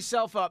woke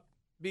myself up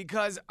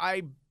because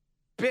I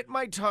bit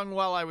my tongue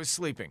while I was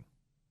sleeping.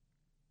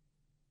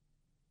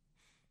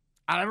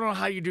 I don't know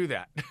how you do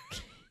that.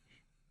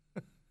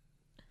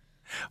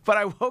 But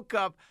I woke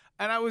up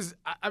and I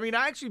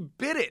actually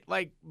bit it.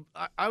 Like,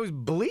 I was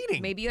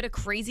bleeding. Maybe you had a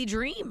crazy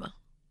dream.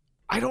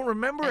 I don't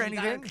remember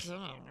anything.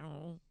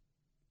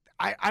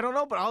 I don't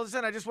know, but all of a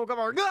sudden I just woke up.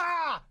 I'm like,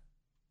 ah!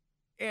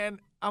 And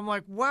I'm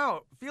like,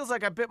 wow, it feels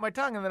like I bit my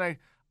tongue. And then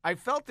I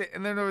felt it.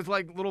 And then there was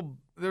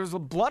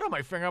blood on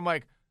my finger. I'm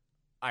like,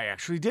 I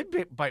actually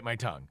did bite my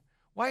tongue.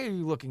 Why are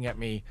you looking at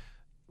me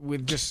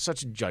with just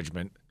such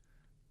judgment?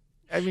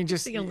 I mean,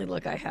 just the only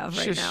look I have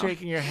right now. Just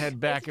shaking your head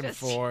back and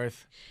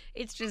forth.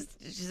 It's just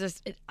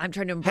I'm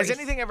trying to embrace. Has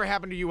anything ever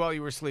happened to you while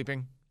you were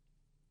sleeping?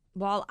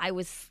 While I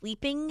was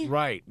sleeping?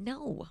 Right.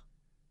 No.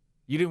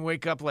 You didn't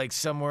wake up like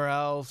somewhere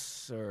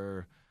else,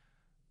 or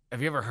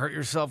have you ever hurt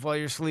yourself while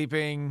you're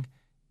sleeping?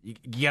 You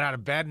get out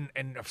of bed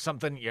and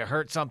you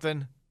hurt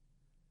something?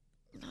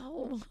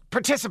 No.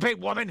 Participate,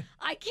 woman.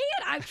 I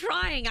can't. I'm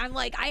trying.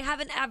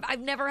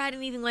 I've never had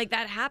anything like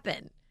that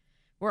happen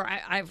where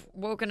I've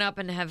woken up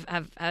and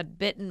have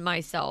bitten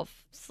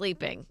myself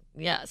sleeping.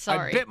 Yeah,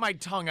 sorry. I bit my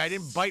tongue. I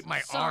didn't bite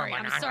my arm.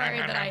 I'm sorry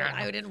that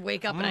I didn't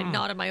wake up and I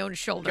gnawed on my own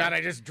shoulder. God,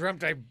 I just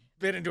dreamt I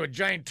bit into a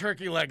giant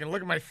turkey leg and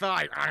look at my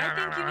thigh. I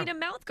think you need a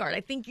mouth guard.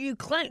 I think you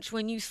clench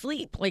when you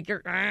sleep. Like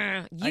you're,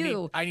 I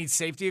need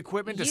safety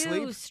equipment to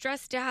sleep. You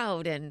stressed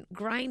out and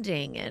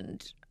grinding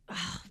and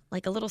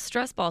like a little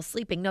stress ball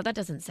sleeping. No, that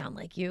doesn't sound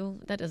like you.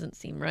 That doesn't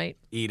seem right.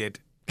 Eat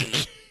it.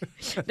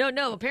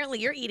 No. Apparently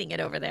you're eating it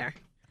over there.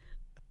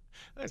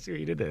 I see what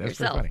you did there. That's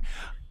Yourself. pretty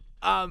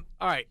funny.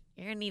 All right.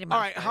 You're gonna need a mouth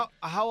All right. guard.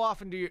 How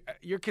often do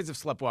your kids have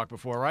sleptwalked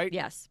before, right?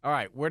 Yes. All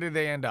right. Where did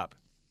they end up?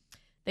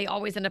 They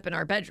always end up in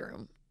our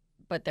bedroom,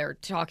 but they're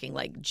talking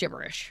like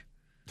gibberish.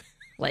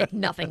 Like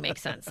nothing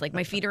makes sense. Like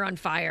my feet are on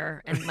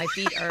fire and my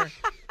feet are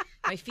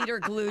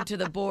glued to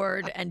the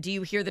board. And do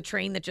you hear the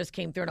train that just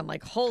came through? And I'm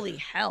like, holy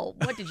hell,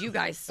 what did you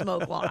guys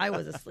smoke while I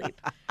was asleep?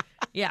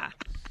 Yeah.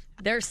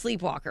 They're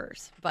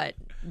sleepwalkers, but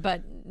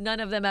none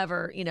of them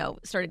ever,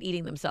 started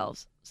eating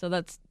themselves. So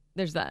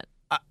there's that.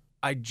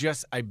 I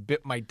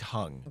bit my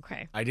tongue.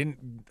 Okay. I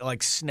didn't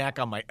snack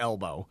on my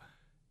elbow.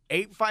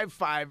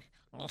 855.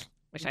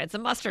 Wish I had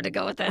some mustard to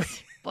go with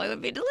this. Boy, it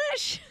would be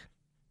delish.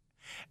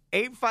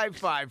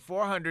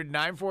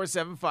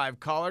 855-400-9475.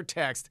 Call or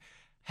text.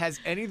 Has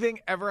anything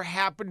ever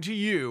happened to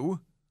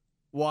you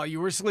while you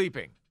were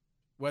sleeping?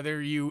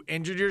 Whether you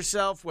injured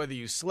yourself, whether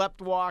you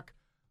slept walk.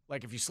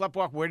 Like if you slept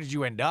walk, where did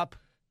you end up?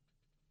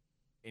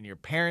 In your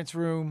parents'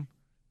 room?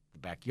 The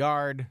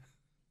backyard?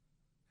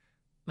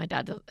 My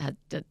dad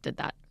did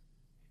that.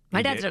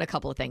 My dad's did a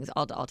couple of things.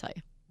 I'll tell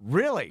you.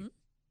 Really?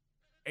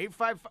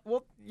 855.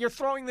 Well, you're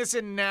throwing this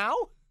in now?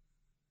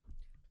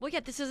 Well, yeah,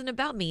 this isn't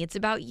about me. It's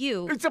about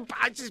you.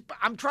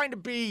 I'm trying to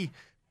be.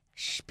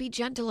 Shh, be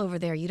gentle over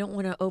there. You don't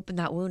want to open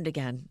that wound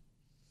again.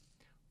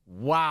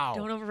 Wow.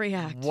 Don't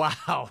overreact.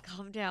 Wow.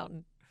 Calm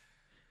down.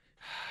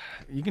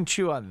 You can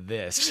chew on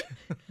this.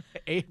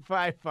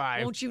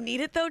 855. Won't you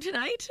need it, though,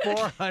 tonight?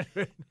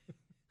 400.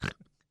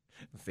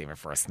 Save it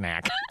for a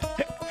snack.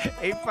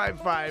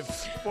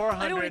 855-400.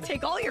 I don't want to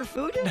take all your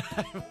food.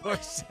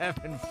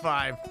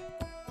 9475.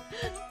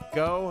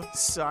 Go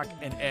suck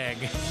an egg.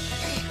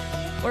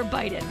 Or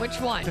bite it. Which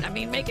one? I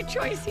mean, make a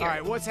choice here. All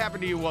right, what's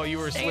happened to you while you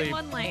were Stay asleep? in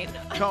one lane.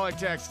 Call or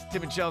text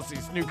Tim and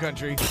Chelsea's New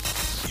Country.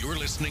 You're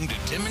listening to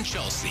Tim and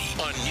Chelsea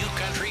on New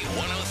Country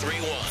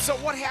 103.1. So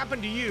what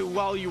happened to you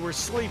while you were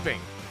sleeping?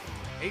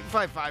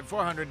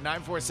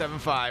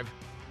 855-400-9475.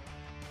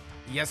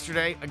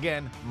 Yesterday,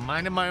 again,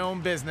 minding my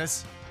own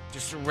business.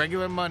 Just a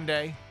regular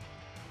Monday.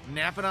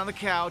 Napping on the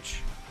couch.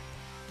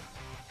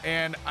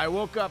 And I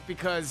woke up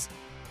because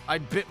I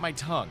bit my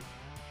tongue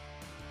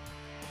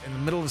in the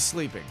middle of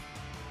sleeping.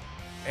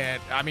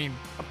 And, I mean,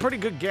 a pretty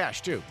good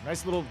gash, too.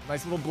 Nice little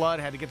blood.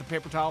 Had to get the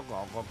paper towel.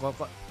 Blah, blah, blah,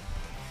 blah.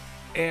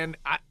 And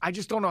I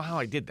just don't know how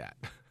I did that.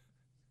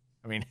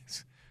 I mean,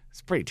 it's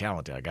pretty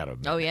talented, I got to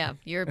admit. Oh, yeah.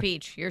 You're a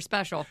peach. You're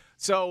special.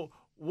 So,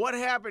 what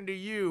happened to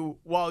you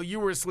while you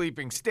were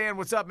sleeping? Stan,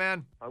 what's up,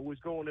 man? I was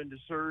going into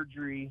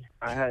surgery.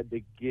 I had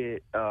to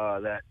get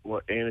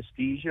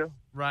anesthesia.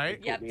 Right.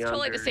 Yeah, it's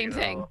totally the same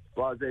thing.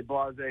 Blase,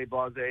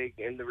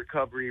 in the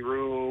recovery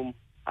room.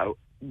 I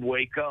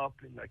wake up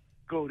and I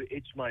go to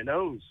itch my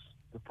nose.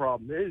 The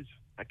problem is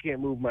I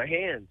can't move my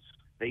hands.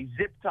 They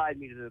zip-tied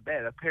me to the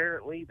bed.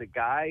 Apparently, the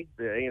guy,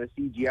 the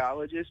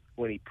anesthesiologist,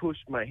 when he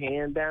pushed my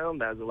hand down,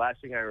 that was the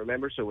last thing I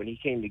remember. So when he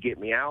came to get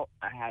me out,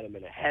 I had him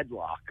in a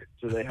headlock.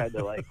 So they had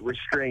to,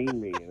 restrain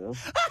me, you know?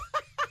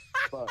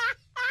 But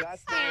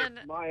that's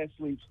my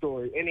asleep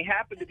story. And he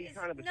happened to be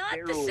kind of a not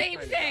steroid the same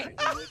kind thing. of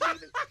guy.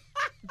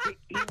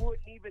 He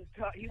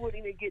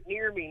wouldn't even get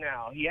near me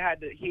now. He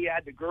had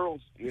the girls,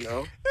 you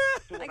know.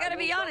 So I got to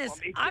be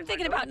honest. I'm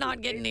thinking about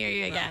not getting near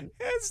you again.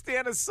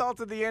 Stan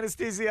assaulted the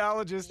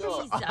anesthesiologist.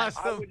 Jesus.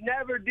 Awesome. I would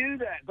never do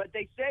that. But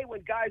they say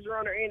when guys are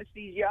under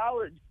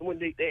anesthesiology, when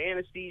the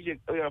anesthesia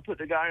put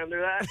the guy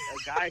under that, a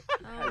guy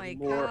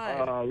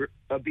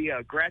be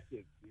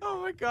aggressive. Oh,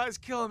 my God, it's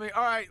killing me.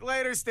 All right,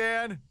 later,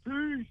 Stan.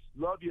 Peace.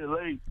 Love you,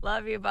 late.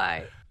 Love you.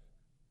 Bye.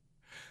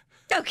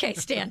 Okay,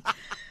 Stan.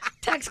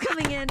 Text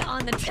coming in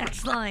on the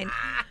text line.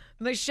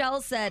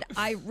 Michelle said,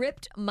 I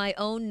ripped my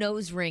own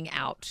nose ring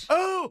out.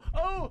 Yeah.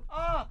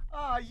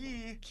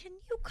 Can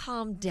you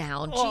calm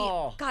down?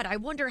 Oh. Gee, God, I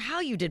wonder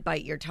how you did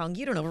bite your tongue.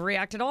 You don't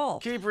overreact at all.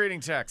 Keep reading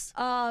text.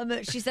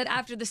 She said,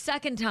 after the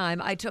second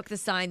time, I took the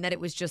sign that it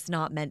was just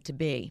not meant to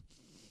be.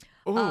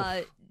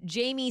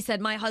 Jamie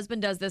said, my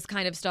husband does this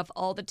kind of stuff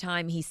all the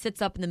time. He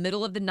sits up in the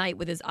middle of the night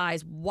with his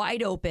eyes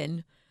wide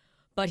open,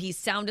 but he's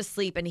sound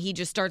asleep and he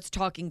just starts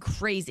talking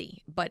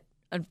crazy. But,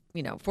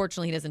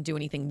 fortunately, he doesn't do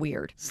anything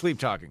weird. Sleep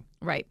talking.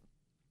 Right.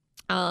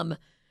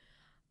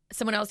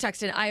 Someone else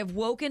texted, I have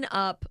woken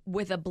up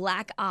with a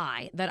black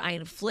eye that I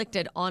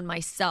inflicted on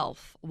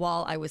myself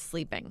while I was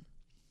sleeping.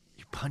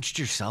 You punched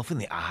yourself in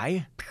the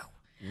eye?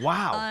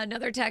 Wow.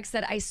 Another text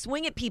said, I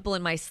swing at people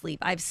in my sleep.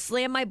 I've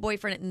slammed my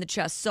boyfriend in the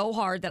chest so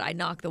hard that I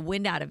knocked the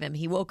wind out of him.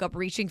 He woke up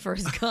reaching for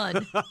his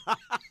gun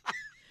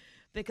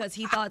because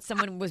he thought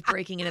someone was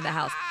breaking into the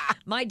house.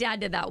 My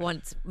dad did that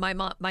once.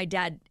 My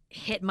dad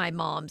hit my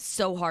mom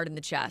so hard in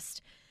the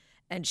chest.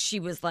 And she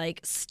was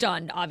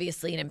stunned,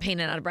 obviously, and in pain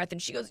and out of breath. And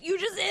she goes, you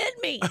just hit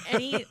me.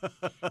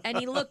 And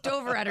he looked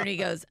over at her and he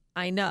goes,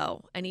 I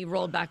know. And he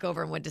rolled back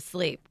over and went to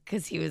sleep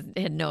because he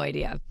had no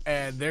idea.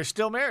 And they're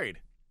still married.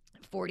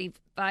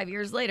 45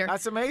 years later.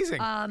 That's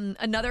amazing.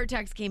 Another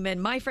text came in.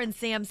 My friend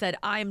Sam said,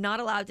 I'm not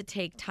allowed to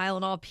take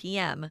Tylenol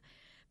PM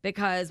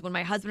because when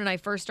my husband and I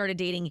first started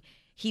dating,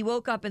 he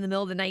woke up in the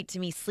middle of the night to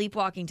me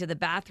sleepwalking to the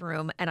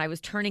bathroom, and I was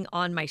turning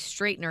on my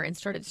straightener and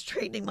started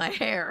straightening my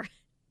hair.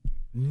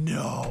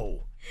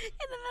 No.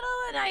 In the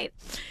middle of the night.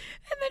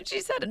 And then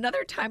she said,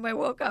 another time I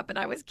woke up and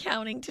I was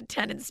counting to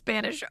 10 in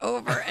Spanish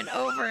over and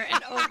over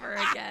and over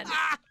again.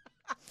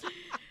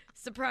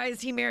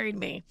 Surprised he married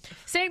me.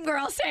 Same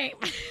girl, same.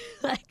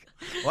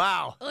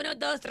 Wow. 1, 2,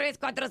 3,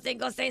 4, 5, 6,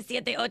 7, 8, 9,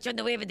 10. 1, 2,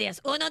 3,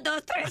 4,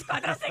 5, 6,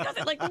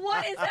 7.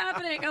 What is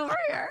happening over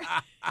here?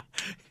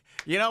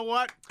 You know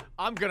what?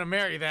 I'm going to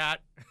marry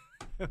that.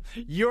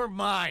 You're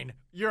mine.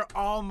 You're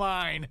all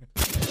mine.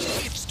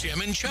 It's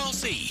Tim and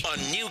Chelsea on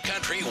New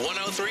Country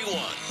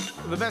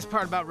 103.1. The best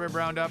part about Rib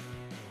Roundup,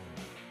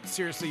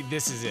 seriously,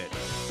 this is it.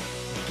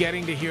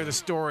 Getting to hear the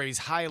stories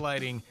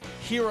highlighting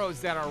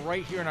heroes that are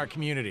right here in our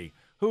community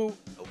who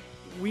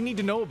we need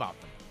to know about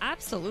them.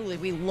 Absolutely.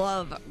 We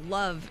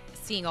love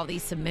seeing all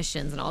these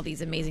submissions and all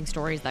these amazing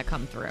stories that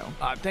come through.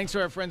 Thanks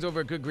to our friends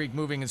over at Good Greek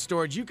Moving and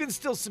Storage. You can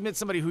still submit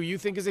somebody who you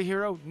think is a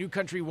hero.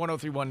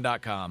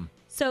 NewCountry1031.com.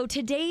 So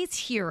today's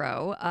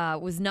hero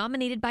was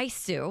nominated by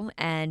Sue,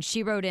 and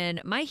she wrote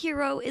in, "My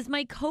hero is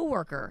my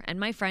coworker and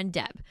my friend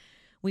Deb.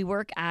 We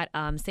work at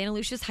Santa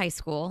Lucia's High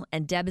School,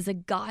 and Deb is a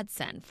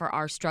godsend for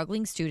our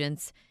struggling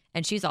students,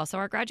 and she's also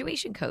our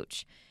graduation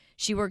coach.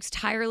 She works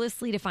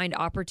tirelessly to find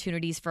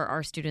opportunities for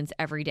our students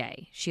every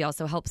day. She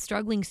also helps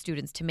struggling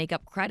students to make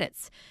up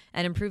credits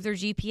and improve their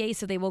GPA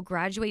so they will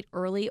graduate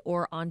early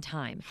or on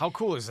time. How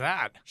cool is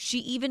that? She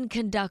even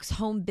conducts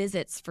home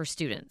visits for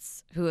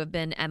students who have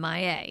been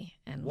MIA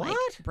and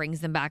brings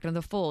them back into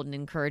the fold and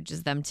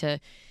encourages them to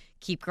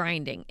keep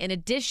grinding. In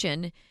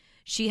addition,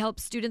 she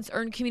helps students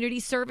earn community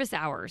service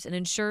hours and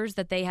ensures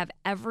that they have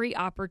every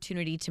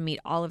opportunity to meet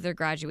all of their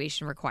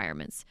graduation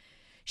requirements.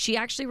 She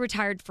actually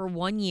retired for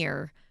 1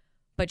 year,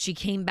 but she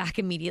came back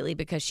immediately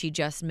because she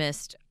just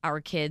missed our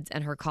kids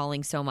and her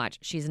calling so much.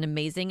 She's an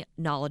amazing,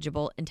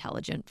 knowledgeable,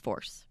 intelligent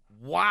force."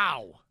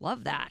 Wow.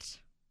 Love that.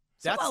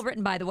 So well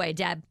written, by the way,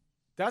 Deb.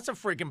 That's a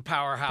freaking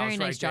powerhouse Very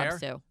nice right job, there.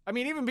 Sue. I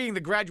mean, even being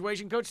the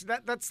graduation coach,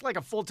 that's like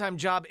a full-time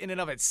job in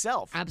and of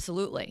itself.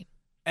 Absolutely.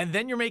 And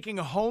then you're making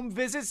home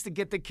visits to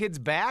get the kids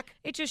back?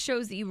 It just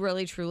shows that you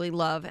really, truly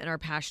love and are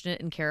passionate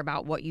and care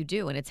about what you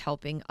do, and it's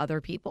helping other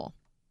people.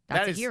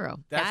 That's a hero.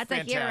 That's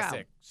fantastic. A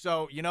hero.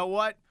 So, you know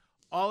what?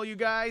 All you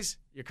guys,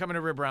 you're coming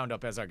to Rib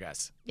Roundup as our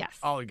guests. Yes.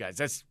 All you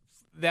guys.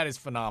 That is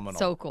phenomenal.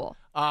 So cool.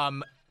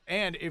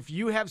 And if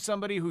you have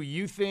somebody who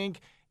you think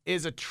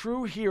is a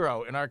true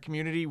hero in our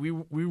community, we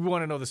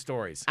want to know the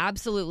stories.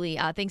 Absolutely.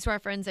 Thanks to our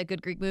friends at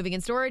Good Greek Moving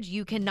and Storage.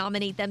 You can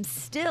nominate them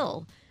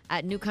still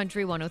at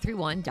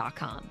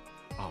NewCountry1031.com.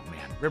 Oh,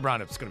 man. Rib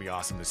Roundup's going to be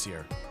awesome this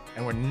year.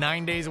 And we're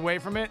 9 days away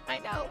from it. I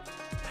know.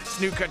 It's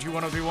New Country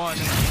 1031.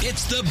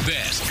 It's the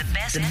best.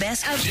 The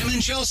best of Jim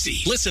and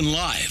Chelsea. Listen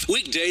live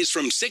weekdays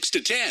from 6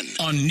 to 10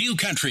 on New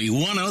Country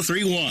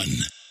 1031.